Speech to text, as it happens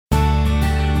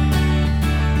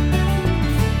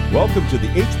Welcome to the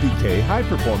HBK High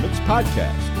Performance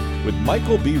Podcast with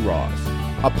Michael B. Ross,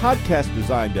 a podcast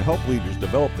designed to help leaders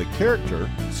develop the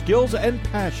character, skills, and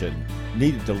passion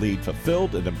needed to lead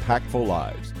fulfilled and impactful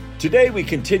lives. Today we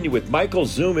continue with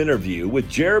Michael's Zoom interview with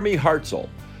Jeremy Hartzell,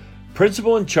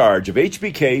 Principal in charge of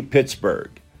HBK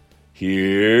Pittsburgh.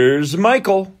 Here's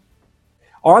Michael.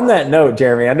 On that note,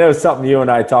 Jeremy, I know something you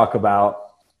and I talk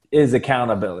about is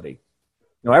accountability.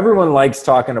 Everyone likes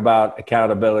talking about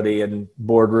accountability in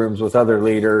boardrooms with other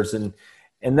leaders, and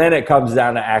then it comes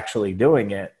down to actually doing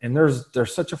it. And there's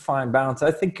such a fine balance. I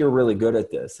think you're really good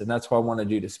at this, and that's why I wanted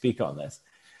you to speak on this.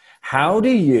 How do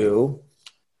you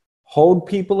hold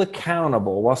people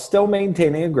accountable while still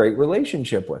maintaining a great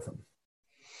relationship with them?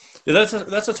 Yeah,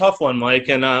 that's a tough one, Mike,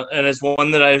 and it's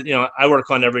one that I work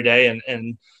on every day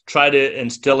and try to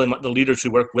instill in the leaders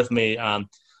who work with me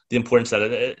the importance of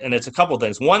it. And it's a couple of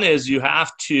things. One is you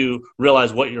have to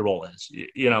realize what your role is.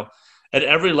 At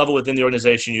every level within the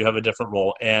organization, you have a different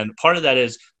role. And part of that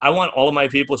is I want all of my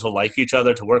people to like each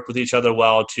other, to work with each other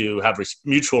well, to have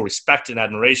mutual respect and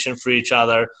admiration for each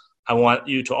other. I want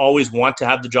you to always want to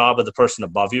have the job of the person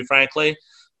above you, frankly,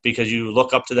 because you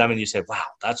look up to them and you say, wow,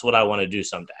 that's what I want to do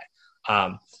someday.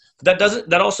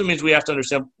 That also means we have to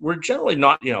understand we're generally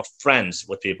not, friends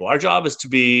with people. Our job is to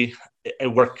be a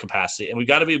work capacity, and we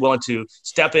got to be willing to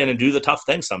step in and do the tough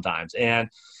things sometimes. And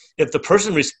if the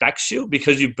person respects you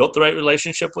because you built the right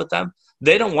relationship with them,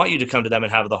 they don't want you to come to them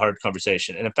and have the hard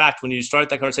conversation. And in fact, when you start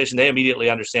that conversation, they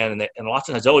immediately understand, and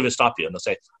oftentimes they'll even stop you and they'll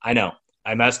say, I know,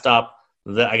 I messed up.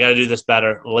 I got to do this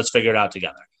better. Let's figure it out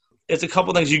together. It's a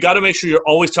couple things. You got to make sure you're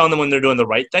always telling them when they're doing the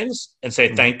right things and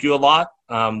say thank you a lot.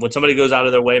 When somebody goes out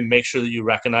of their way, make sure that you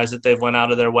recognize that they've went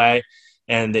out of their way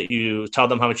and that you tell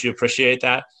them how much you appreciate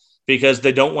that, because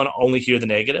they don't want to only hear the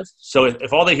negative. So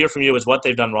if all they hear from you is what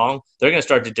they've done wrong, they're going to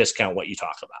start to discount what you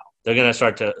talk about. They're going to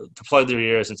start to plug their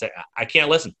ears and say, I can't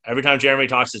listen. Every time Jeremy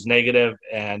talks, it's negative,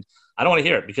 and I don't want to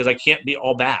hear it because I can't be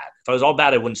all bad. If I was all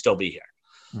bad, I wouldn't still be here.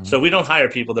 Mm-hmm. So we don't hire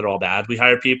people that are all bad. We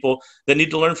hire people that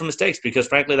need to learn from mistakes because,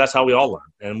 frankly, that's how we all learn.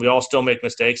 And we all still make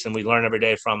mistakes, and we learn every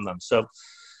day from them. So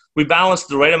we balance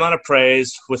the right amount of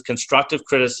praise with constructive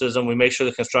criticism. We make sure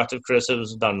the constructive criticism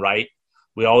is done right.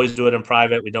 We always do it in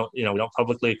private. We don't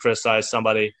publicly criticize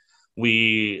somebody.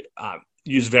 We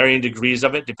use varying degrees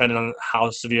of it depending on how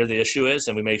severe the issue is,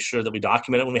 and we make sure that we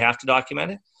document it when we have to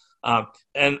document it.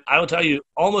 And I will tell you,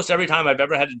 almost every time I've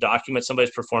ever had to document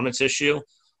somebody's performance issue,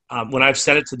 when I've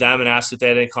sent it to them and asked if they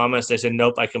had any comments, they said,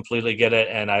 nope, I completely get it,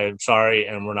 and I'm sorry,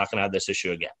 and we're not going to have this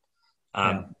issue again.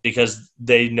 Because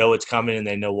they know it's coming and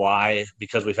they know why,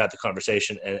 because we've had the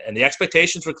conversation, and the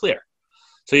expectations were clear.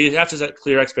 So you have to set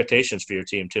clear expectations for your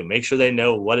team too. Make sure they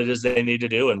know what it is they need to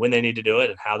do and when they need to do it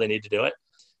and how they need to do it.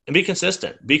 And be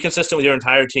consistent. Be consistent with your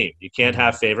entire team. You can't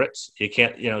have favorites. You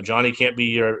can't, Johnny can't be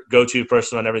your go-to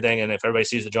person on everything. And if everybody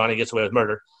sees that Johnny gets away with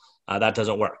murder, that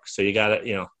doesn't work. So you got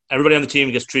to, everybody on the team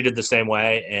gets treated the same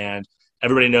way, and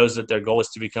everybody knows that their goal is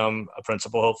to become a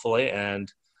principal, hopefully.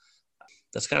 And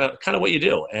that's kind of what you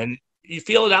do. And you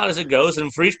feel it out as it goes.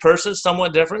 And for each person, it's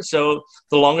somewhat different. So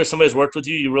the longer somebody's worked with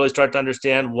you, you really start to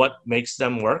understand what makes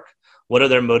them work. What are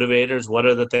their motivators? What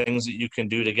are the things that you can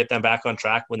do to get them back on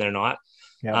track when they're not?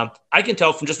 Yeah. I can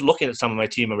tell from just looking at some of my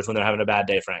team members when they're having a bad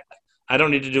day, frankly. I don't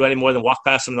need to do any more than walk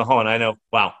past them in the hall, and I know,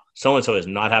 wow, so-and-so is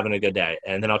not having a good day.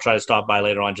 And then I'll try to stop by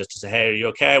later on just to say, hey, are you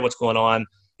okay? What's going on?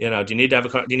 Do you need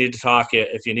to talk?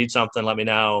 If you need something, let me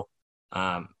know.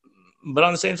 But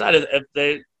on the same side,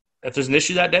 if there's an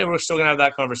issue that day, we're still going to have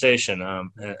that conversation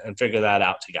and figure that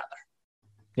out together.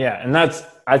 Yeah, and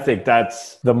I think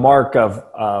that's the mark of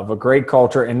a great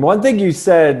culture. And one thing you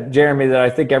said, Jeremy, that I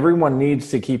think everyone needs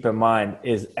to keep in mind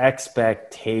is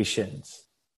expectations.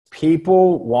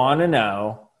 People want to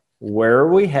know, where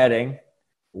are we heading?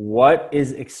 What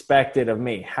is expected of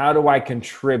me? How do I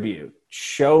contribute?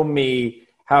 Show me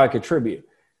how I contribute.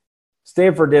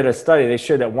 Stanford did a study. They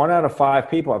showed that 1 out of 5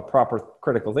 people have proper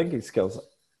critical thinking skills.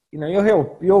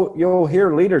 You'll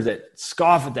hear leaders that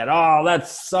scoff at that. Oh, that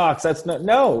sucks.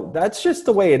 No, that's just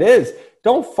the way it is.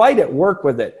 Don't fight it. Work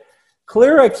with it.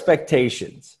 Clear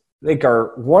expectations, I think,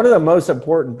 are one of the most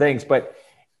important things. But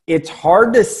it's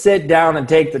hard to sit down and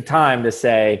take the time to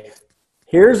say,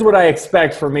 here's what I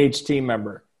expect from each team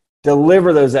member.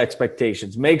 Deliver those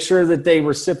expectations. Make sure that they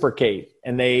reciprocate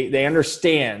and they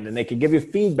understand and they can give you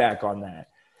feedback on that.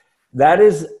 That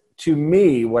is, to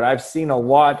me, what I've seen a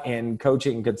lot in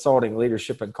coaching, consulting,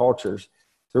 leadership, and cultures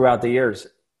throughout the years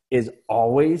is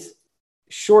always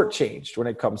shortchanged when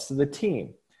it comes to the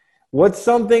team. What's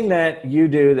something that you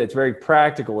do that's very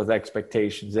practical with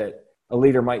expectations that a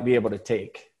leader might be able to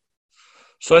take?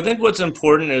 So I think what's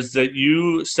important is that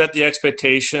you set the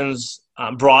expectations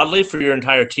broadly for your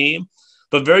entire team,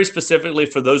 but very specifically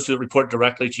for those who report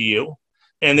directly to you.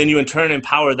 And then you in turn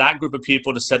empower that group of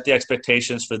people to set the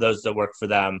expectations for those that work for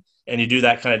them. And you do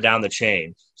that kind of down the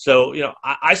chain. So,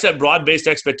 I set broad-based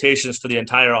expectations for the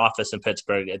entire office in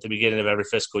Pittsburgh at the beginning of every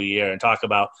fiscal year and talk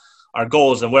about our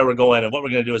goals and where we're going and what we're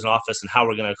going to do as an office and how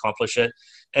we're going to accomplish it.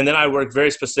 And then I work very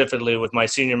specifically with my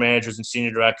senior managers and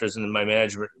senior directors and my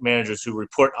managers who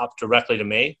report up directly to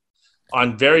me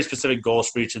on very specific goals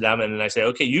for each of them. And then I say,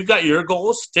 okay, you've got your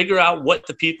goals. Figure out what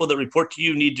the people that report to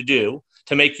you need to do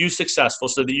to make you successful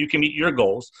so that you can meet your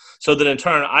goals, so that in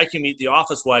turn I can meet the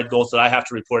office-wide goals that I have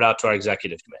to report out to our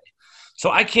executive committee.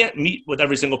 So I can't meet with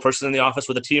every single person in the office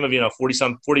with a team of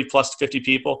 40 plus 50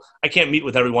 people. I can't meet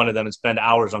with every one of them and spend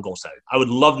hours on goal setting. I would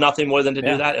love nothing more than to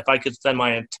do that. If I could spend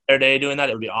my entire day doing that,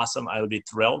 it would be awesome. I would be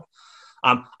thrilled.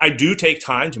 I do take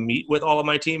time to meet with all of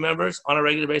my team members on a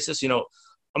regular basis.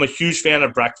 I'm a huge fan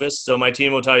of breakfast, so my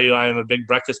team will tell you I am a big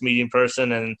breakfast meeting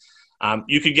person. And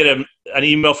you could get an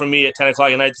email from me at 10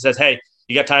 o'clock at night that says, hey,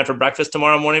 you got time for breakfast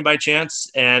tomorrow morning by chance?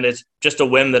 And it's just a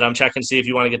whim that I'm checking to see if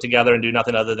you want to get together and do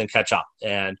nothing other than catch up.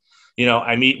 And,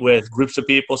 I meet with groups of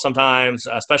people sometimes,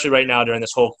 especially right now during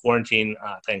this whole quarantine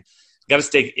thing.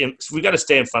 We've got to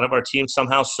stay in front of our team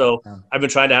somehow. So I've been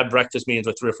trying to have breakfast meetings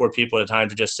with 3 or 4 people at a time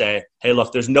to just say, hey,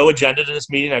 look, there's no agenda to this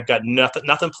meeting. I've got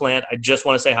nothing planned. I just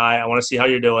want to say hi. I want to see how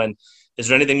you're doing. Is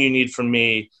there anything you need from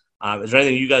me? Is there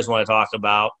anything you guys want to talk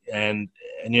about? And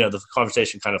the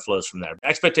conversation kind of flows from there.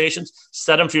 Expectations,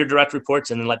 set them for your direct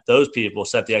reports, and then let those people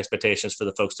set the expectations for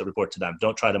the folks that report to them.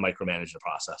 Don't try to micromanage the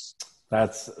process.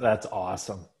 That's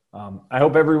awesome. I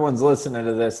hope everyone's listening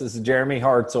to this. This is Jeremy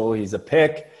Hartzell. He's a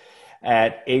pick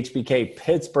at HBK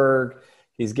Pittsburgh.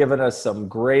 He's given us some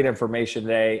great information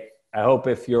today. I hope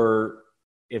if you're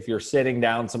sitting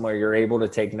down somewhere, you're able to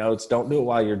take notes. Don't do it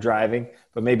while you're driving,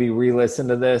 but maybe re-listen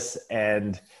to this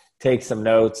and take some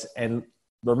notes. And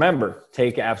remember,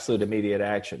 take absolute immediate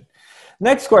action.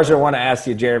 Next question I want to ask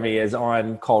you, Jeremy, is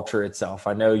on culture itself.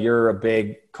 I know you're a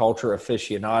big culture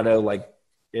aficionado,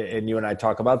 and you and I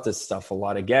talk about this stuff a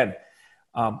lot again.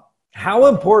 How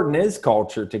important is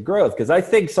culture to growth? Because I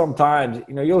think sometimes,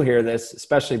 you'll hear this,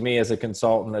 especially me as a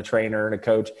consultant, a trainer, and a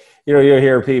coach, you'll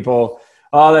hear people,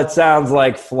 oh, that sounds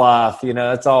like fluff.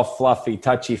 It's all fluffy,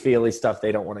 touchy-feely stuff.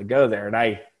 They don't want to go there. And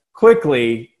I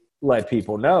quickly let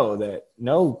people know that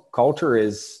no, culture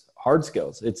is hard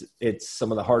skills. It's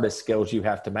some of the hardest skills you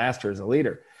have to master as a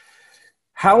leader.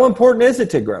 How important is it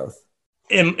to growth?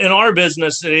 In our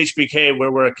business at HBK,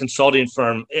 where we're a consulting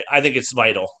firm, I think it's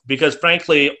vital because,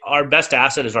 frankly, our best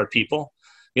asset is our people.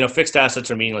 Fixed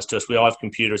assets are meaningless to us. We all have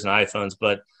computers and iPhones,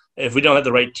 but if we don't have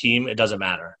the right team, it doesn't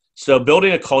matter. So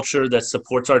building a culture that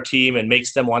supports our team and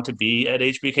makes them want to be at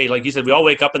HBK, like you said, we all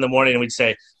wake up in the morning and we'd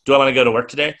say, do I want to go to work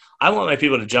today? I want my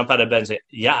people to jump out of bed and say,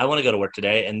 yeah, I want to go to work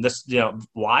today. And this,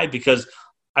 why? Because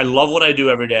I love what I do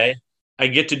every day. I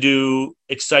get to do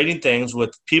exciting things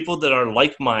with people that are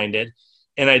like-minded.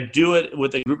 And I do it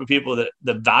with a group of people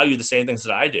that value the same things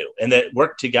that I do and that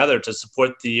work together to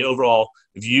support the overall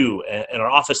view and our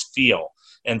office feel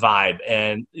and vibe.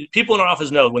 And people in our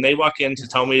office know when they walk in to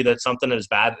tell me that something is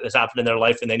bad has happened in their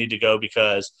life and they need to go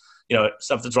because,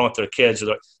 something's wrong with their kids.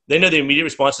 They know the immediate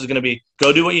response is going to be,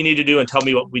 go do what you need to do and tell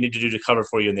me what we need to do to cover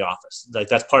for you in the office.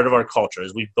 That's part of our culture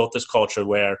is we've built this culture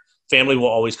where family will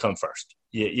always come first.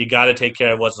 You got to take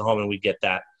care of what's at home, and we get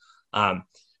that.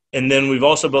 And then we've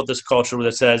also built this culture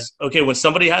that says, okay, when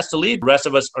somebody has to leave, the rest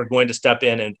of us are going to step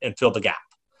in and fill the gap.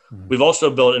 Mm-hmm. We've also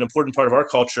built an important part of our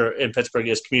culture in Pittsburgh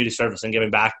is community service and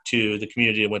giving back to the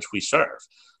community in which we serve.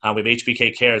 We have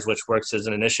HBK Cares, which works as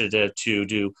an initiative to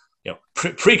do,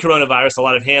 pre-coronavirus, a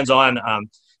lot of hands-on,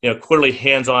 quarterly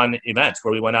hands-on events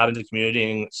where we went out into the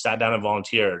community and sat down and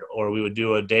volunteered, or we would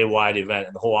do a day-wide event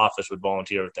and the whole office would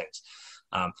volunteer with things.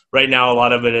 Right now, a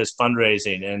lot of it is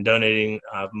fundraising and donating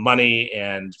money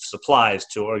and supplies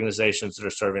to organizations that are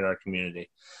serving our community.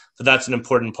 So that's an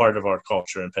important part of our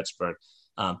culture in Pittsburgh.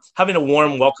 Having a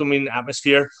warm, welcoming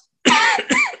atmosphere,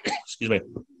 excuse me,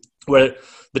 where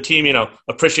the team,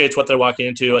 appreciates what they're walking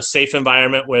into, a safe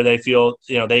environment where they feel,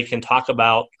 they can talk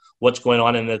about what's going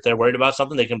on, and if they're worried about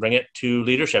something, they can bring it to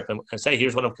leadership and say,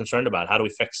 here's what I'm concerned about. How do we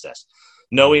fix this?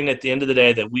 Knowing at the end of the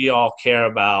day that we all care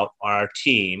about our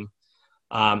team,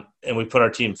 and we put our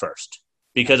team first.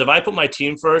 Because if I put my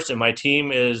team first and my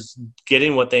team is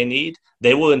getting what they need,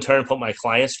 they will in turn put my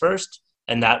clients first,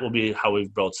 and that will be how we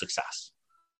build success.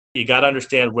 You got to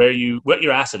understand what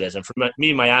your asset is. And for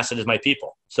me, my asset is my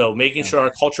people. So making sure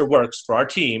our culture works for our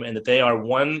team and that they are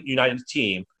one united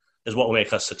team is what will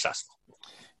make us successful.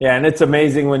 Yeah, and it's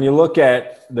amazing when you look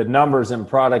at the numbers in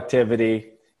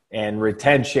productivity and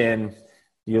retention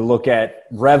you look at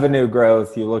revenue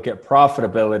growth, you look at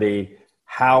profitability,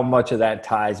 how much of that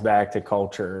ties back to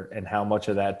culture and how much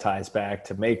of that ties back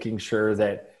to making sure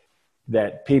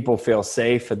that people feel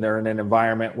safe and they're in an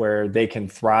environment where they can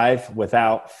thrive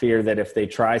without fear that if they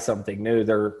try something new,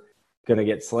 they're going to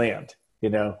get slammed,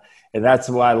 and that's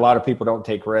why a lot of people don't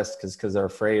take risks, is because they're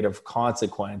afraid of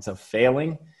consequence of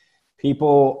failing.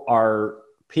 People are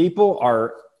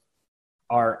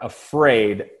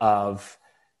afraid of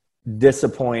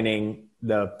disappointing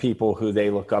the people who they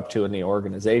look up to in the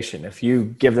organization. If you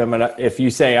give them if you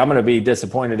say, I'm going to be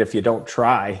disappointed if you don't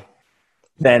try,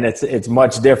 then it's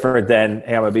much different than,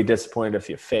 hey, I'm going to be disappointed if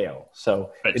you fail.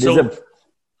 So right.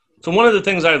 So one of the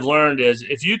things I've learned is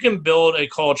if you can build a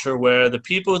culture where the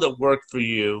people that work for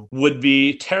you would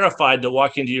be terrified to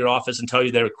walk into your office and tell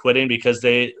you they're quitting because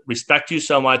they respect you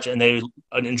so much and they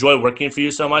enjoy working for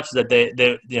you so much that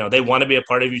they want to be a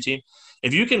part of your team.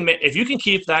 If you can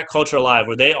keep that culture alive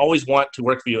where they always want to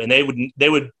work for you, and they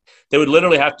would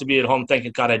literally have to be at home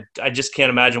thinking, God, I just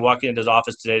can't imagine walking into his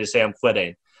office today to say I'm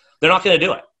quitting. They're not going to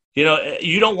do it.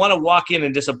 You don't want to walk in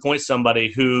and disappoint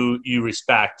somebody who you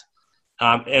respect.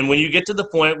 And when you get to the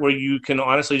point where you can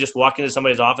honestly just walk into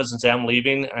somebody's office and say, I'm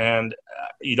leaving, and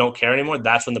you don't care anymore,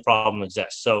 that's when the problem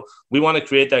exists. So we want to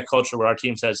create that culture where our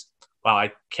team says, wow,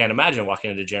 I can't imagine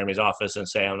walking into Jeremy's office and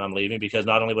saying I'm leaving, because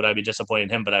not only would I be disappointing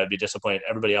him, but I would be disappointing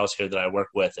everybody else here that I work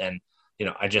with. And,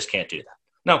 I just can't do that.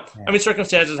 No, yeah.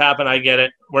 Circumstances happen. I get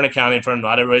it. We're an accounting firm.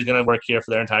 Not everybody's going to work here for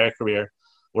their entire career.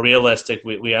 We're realistic.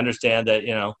 We understand that,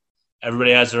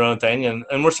 everybody has their own thing,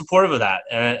 and we're supportive of that.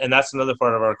 And that's another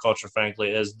part of our culture,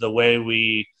 frankly, is the way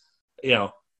we,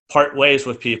 part ways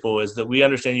with people, is that we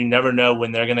understand you never know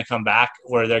when they're going to come back,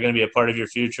 or they're going to be a part of your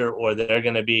future, or they're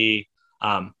going to be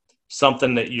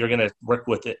something that you're going to work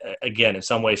with again in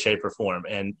some way, shape, or form,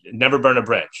 and never burn a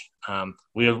bridge.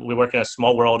 We work in a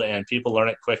small world, and people learn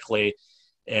it quickly.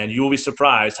 And you will be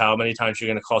surprised how many times you're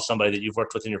going to call somebody that you've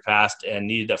worked with in your past and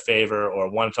need a favor or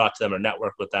want to talk to them or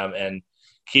network with them. And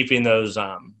keeping those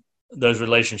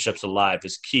relationships alive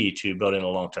is key to building a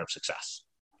long-term success.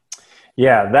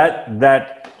 Yeah,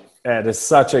 that is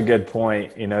such a good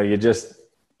point.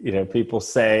 People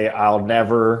say, I'll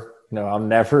never,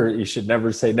 you should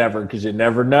never say never, because you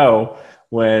never know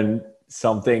when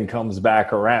something comes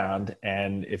back around.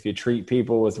 And if you treat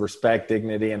people with respect,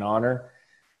 dignity, and honor,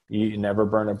 you never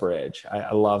burn a bridge.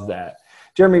 I love that.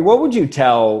 Jeremy, what would you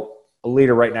tell a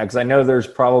leader right now? Because I know there's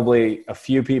probably a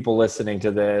few people listening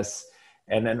to this.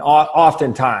 And then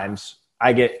oftentimes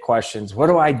I get questions, what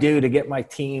do I do to get my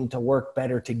team to work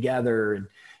better together? And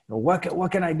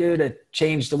what can I do to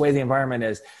change the way the environment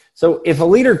is? So if a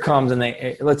leader comes and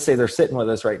let's say they're sitting with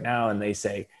us right now and they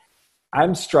say,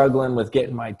 I'm struggling with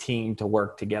getting my team to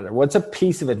work together. What's a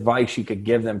piece of advice you could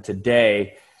give them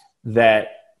today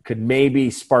that could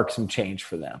maybe spark some change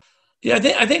for them? Yeah,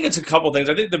 I think it's a couple things.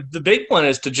 I think the big one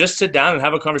is to just sit down and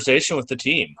have a conversation with the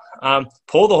team.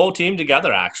 Pull the whole team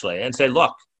together, actually, and say,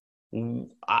 look,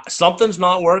 something's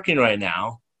not working right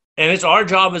now, and it's our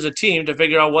job as a team to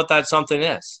figure out what that something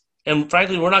is. And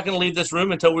frankly, we're not going to leave this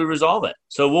room until we resolve it.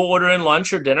 So we'll order in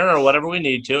lunch or dinner or whatever we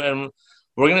need to, and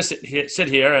we're going to sit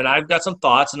here, and I've got some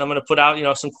thoughts, and I'm going to put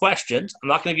out, some questions. I'm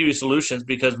not going to give you solutions,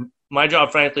 because my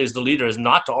job, frankly, as the leader, is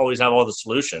not to always have all the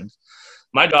solutions.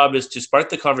 My job is to spark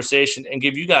the conversation and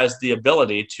give you guys the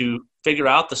ability to figure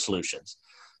out the solutions.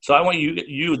 So I want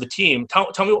you, the team,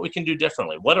 tell me what we can do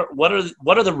differently. What are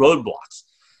the roadblocks?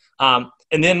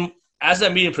 And then as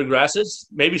that meeting progresses,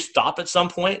 maybe stop at some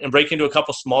point and break into a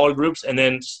couple smaller groups, and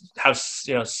then have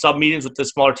sub meetings with the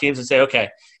smaller teams and say, okay,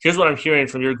 here's what I'm hearing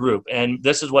from your group, and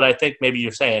this is what I think maybe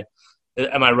you're saying.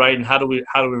 Am I right? And how do we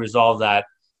resolve that?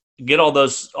 Get all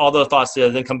those thoughts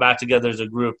together, then come back together as a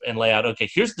group and lay out, okay,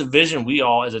 here's the vision we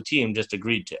all as a team just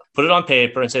agreed to. Put it on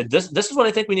paper and say, this is what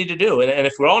I think we need to do. And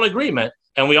if we're all in agreement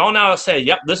and we all now say,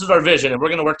 yep, this is our vision and we're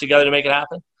going to work together to make it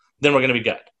happen, then we're going to be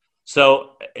good.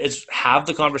 So it's have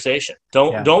the conversation.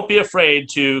 Don't be afraid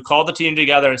to call the team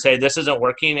together and say, this isn't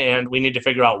working and we need to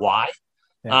figure out why.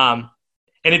 Yeah.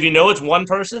 And if you know it's one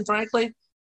person, frankly,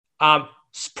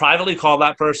 privately call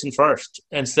that person first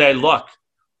and say, look,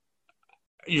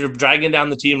 you're dragging down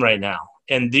the team right now,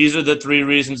 and these are the 3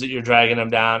 reasons that you're dragging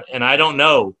them down, and I don't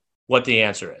know what the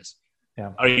answer is.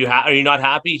 Yeah. Are you not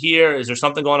happy here? Is there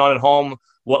something going on at home?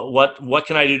 What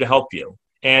can I do to help you?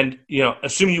 And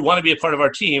assuming you want to be a part of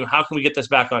our team, how can we get this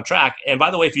back on track? And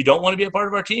by the way, if you don't want to be a part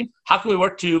of our team, how can we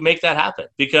work to make that happen?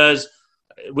 Because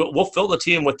we'll fill the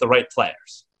team with the right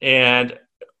players, and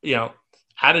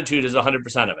attitude is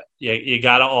 100% of it. You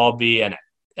got to all be in it.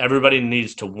 Everybody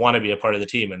needs to want to be a part of the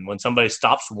team. And when somebody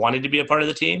stops wanting to be a part of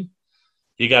the team,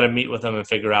 you got to meet with them and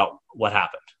figure out what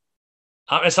happened.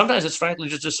 And sometimes it's frankly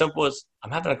just as simple as,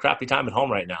 I'm having a crappy time at home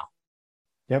right now.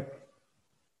 Yep.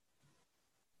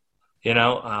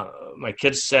 My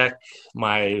kid's sick.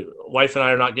 My wife and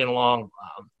I are not getting along.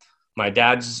 My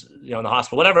dad's, in the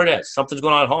hospital, whatever it is, something's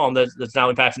going on at home that's now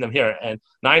impacting them here. And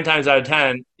 9 times out of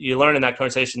 10, you learn in that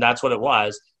conversation that's what it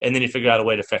was, and then you figure out a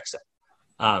way to fix it.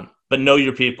 But know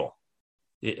your people.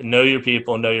 Know your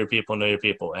people.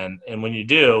 And when you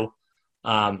do,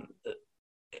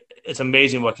 it's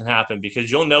amazing what can happen,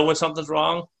 because you'll know when something's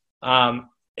wrong.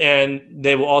 And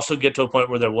they will also get to a point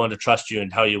where they're willing to trust you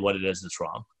and tell you what it is that's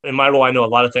wrong. In my role, I know a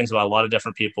lot of things about a lot of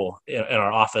different people in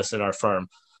our office, in our firm,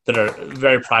 that are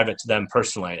very private to them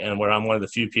personally, and where I'm one of the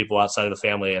few people outside of the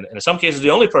family, and in some cases,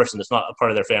 the only person that's not a part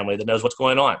of their family that knows what's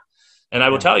going on. And I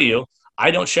will tell you,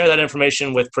 I don't share that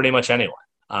information with pretty much anyone.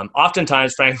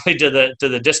 Oftentimes, frankly, to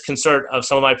the disconcert of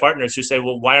some of my partners who say,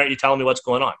 well, why aren't you telling me what's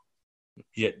going on?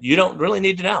 You don't really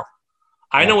need to know.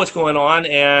 I know what's going on,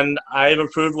 and I've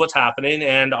approved what's happening,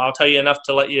 and I'll tell you enough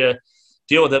to let you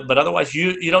deal with it. But otherwise,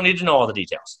 you don't need to know all the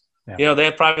details. Yeah. They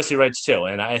have privacy rights too.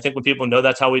 And I think when people know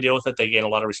that's how we deal with it, they gain a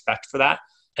lot of respect for that,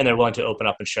 and they're willing to open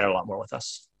up and share a lot more with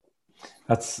us.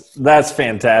 That's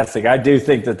fantastic. I do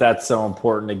think that that's so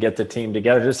important, to get the team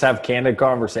together, just have candid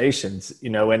conversations.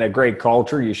 In a great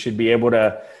culture, you should be able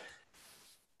to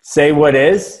say what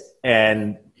is,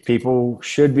 and people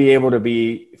should be able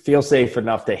to feel safe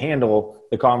enough to handle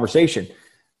the conversation.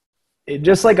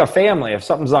 Just like a family, if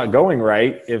something's not going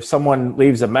right, if someone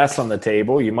leaves a mess on the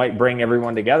table, you might bring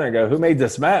everyone together and go, who made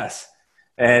this mess?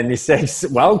 And you say,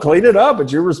 well, clean it up.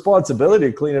 It's your responsibility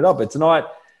to clean it up. It's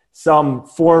not some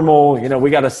formal, we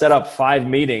got to set up 5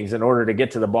 meetings in order to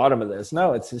get to the bottom of this.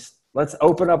 No, it's just, let's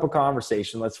open up a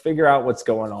conversation. Let's figure out what's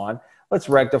going on. Let's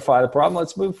rectify the problem.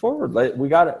 Let's move forward. We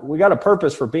got a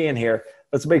purpose for being here.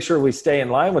 Let's make sure we stay in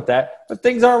line with that. But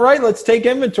things aren't right. Let's take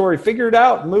inventory, figure it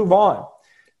out, and move on.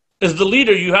 As the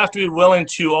leader, you have to be willing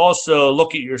to also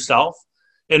look at yourself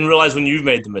and realize when you've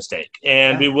made the mistake,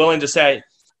 and be willing to say,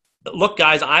 look,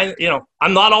 guys,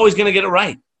 I'm not always going to get it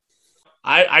right.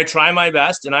 I try my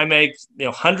best, and I make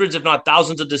hundreds, if not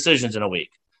thousands, of decisions in a week.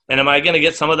 And am I going to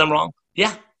get some of them wrong?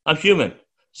 Yeah, I'm human.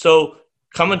 So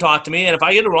come and talk to me. And if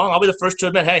I get it wrong, I'll be the first to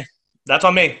admit, hey, that's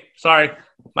on me. Sorry,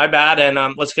 my bad.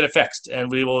 And let's get it fixed. And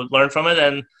we will learn from it,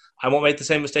 and I won't make the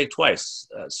same mistake twice.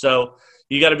 So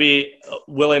you got to be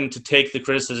willing to take the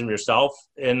criticism yourself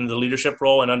in the leadership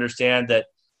role, and understand that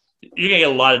you're going to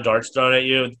get a lot of darts thrown at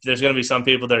you. There's going to be some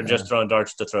people that are just throwing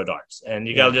darts to throw darts. And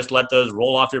you got to just let those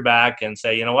roll off your back and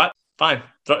say, you know what? Fine.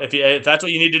 If that's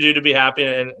what you need to do to be happy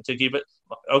and to keep it,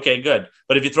 okay, good.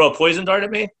 But if you throw a poison dart at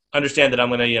me, understand that I'm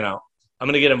going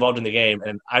to get involved in the game,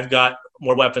 and I've got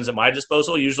more weapons at my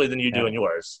disposal usually than you do in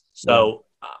yours. So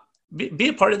be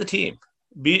a part of the team.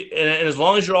 And as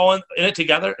long as you're all in it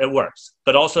together, it works.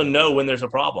 But also know when there's a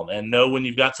problem, and know when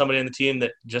you've got somebody in the team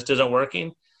that just isn't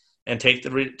working, and take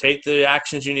the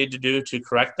actions you need to do to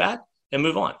correct that and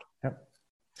move on. Yep.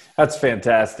 That's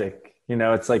fantastic.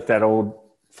 It's like that old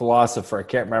philosopher. I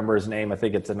can't remember his name. I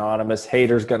think it's anonymous.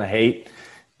 Haters gonna hate.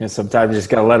 Sometimes you just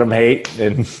gotta let them hate,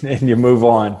 and you move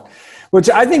on.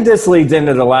 Which I think this leads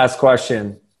into the last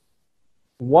question.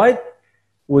 What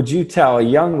would you tell a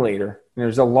young leader?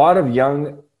 There's a lot of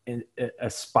young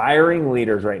aspiring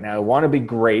leaders right now who want to be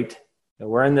great.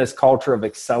 We're in this culture of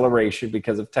acceleration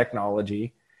because of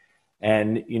technology.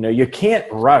 And, you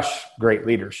can't rush great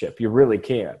leadership. You really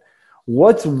can't.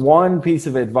 What's one piece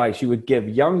of advice you would give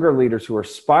younger leaders who are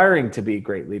aspiring to be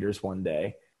great leaders one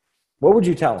day? What would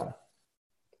you tell them?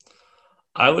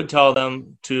 I would tell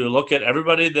them to look at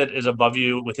everybody that is above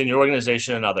you within your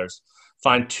organization and others.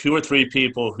 Find 2 or 3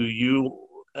 people who you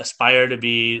aspire to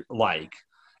be like,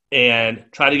 and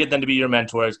try to get them to be your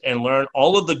mentors, and learn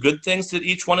all of the good things that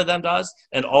each one of them does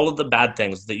and all of the bad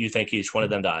things that you think each one of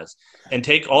them does. And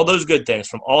take all those good things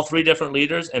from all 3 different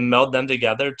leaders and meld them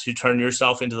together to turn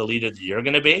yourself into the leader that you're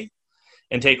going to be.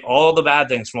 And take all the bad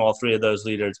things from all 3 of those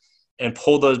leaders and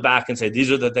pull those back and say,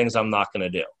 these are the things I'm not going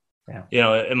to do.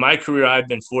 Yeah. In my career, I've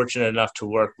been fortunate enough to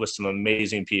work with some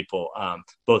amazing people,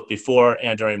 both before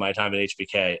and during my time at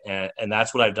HBK. And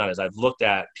that's what I've done, is I've looked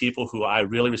at people who I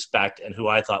really respect and who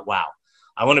I thought, wow,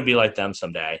 I want to be like them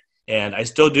someday. And I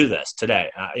still do this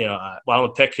today. While I'm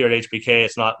a pick here at HBK,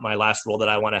 it's not my last role that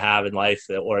I want to have in life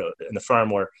or in the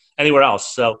firm or anywhere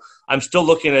else. So I'm still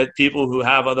looking at people who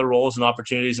have other roles and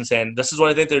opportunities and saying, this is what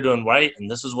I think they're doing right,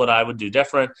 and this is what I would do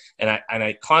different. And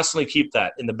I constantly keep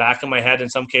that in the back of my head in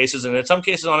some cases, and in some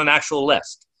cases on an actual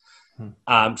list.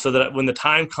 So that when the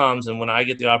time comes and when I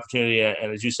get the opportunity,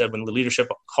 and as you said, when the leadership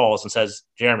calls and says,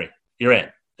 Jeremy, you're in.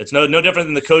 It's no different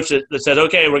than the coach that says,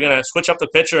 okay, we're going to switch up the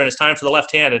pitcher and it's time for the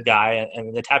left-handed guy,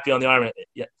 and they tap you on the arm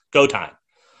and go time.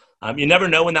 You never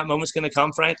know when that moment's going to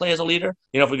come, frankly, as a leader.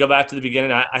 If we go back to the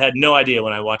beginning, I had no idea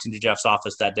when I walked into Jeff's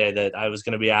office that day that I was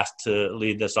going to be asked to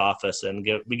lead this office and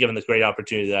be given this great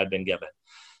opportunity that I'd been given.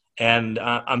 And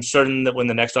I'm certain that when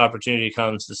the next opportunity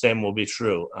comes, the same will be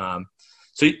true.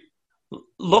 So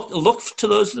look to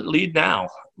those that lead now.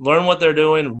 Learn what they're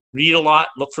doing. Read a lot.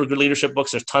 Look for good leadership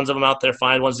books. There's tons of them out there.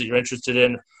 Find ones that you're interested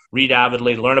in. Read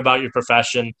avidly. Learn about your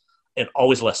profession. And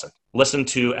always listen. Listen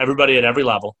to everybody at every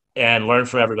level and learn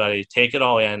from everybody. Take it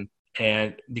all in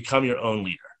and become your own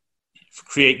leader.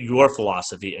 Create your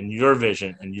philosophy and your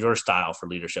vision and your style for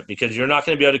leadership, because you're not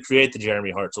going to be able to create the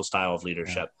Jeremy Hartzell style of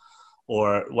leadership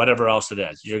or whatever else it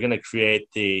is. You're going to create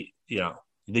the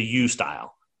you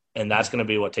style, and that's going to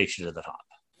be what takes you to the top.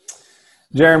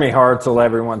 Jeremy Hartzell,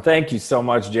 everyone. Thank you so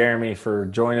much, Jeremy, for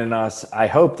joining us. I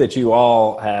hope that you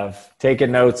all have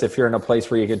taken notes if you're in a place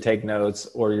where you can take notes,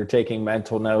 or you're taking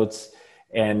mental notes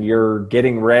and you're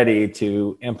getting ready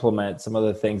to implement some of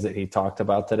the things that he talked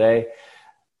about today.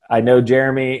 I know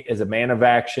Jeremy is a man of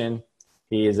action.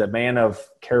 He is a man of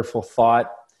careful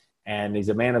thought, and he's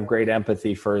a man of great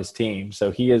empathy for his team.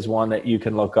 So he is one that you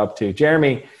can look up to.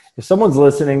 Jeremy, if someone's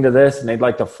listening to this and they'd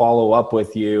like to follow up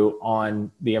with you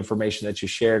on the information that you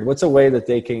shared, what's a way that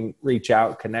they can reach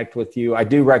out, connect with you? I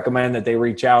do recommend that they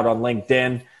reach out on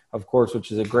LinkedIn, of course, which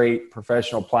is a great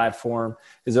professional platform.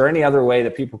 Is there any other way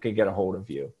that people can get a hold of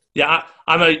you? Yeah,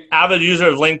 I'm an avid user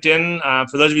of LinkedIn.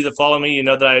 For those of you that follow me, you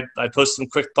know that I post some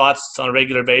quick thoughts on a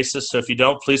regular basis. So if you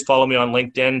don't, please follow me on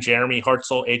LinkedIn, Jeremy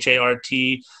Hartzell,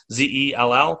 Hartzell.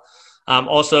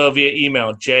 Also via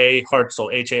email,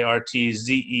 jhartzell, Hartzell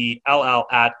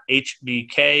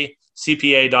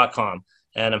 @hbkcpa.com.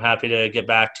 And I'm happy to get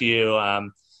back to you.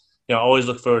 Always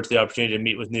look forward to the opportunity to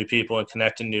meet with new people and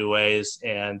connect in new ways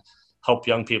and help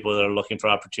young people that are looking for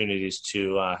opportunities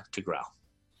to grow.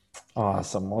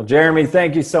 Awesome. Well, Jeremy,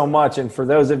 thank you so much. And for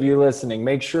those of you listening,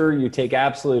 make sure you take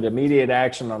absolute immediate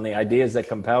action on the ideas that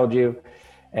compelled you.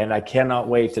 And I cannot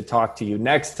wait to talk to you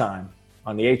next time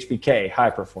on the HBK High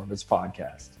Performance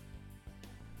Podcast.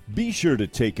 Be sure to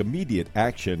take immediate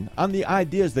action on the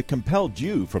ideas that compelled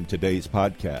you from today's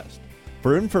podcast.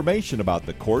 For information about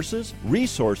the courses,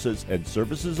 resources, and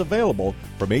services available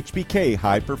from HBK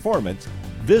High Performance,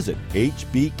 visit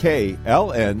hbkln.com.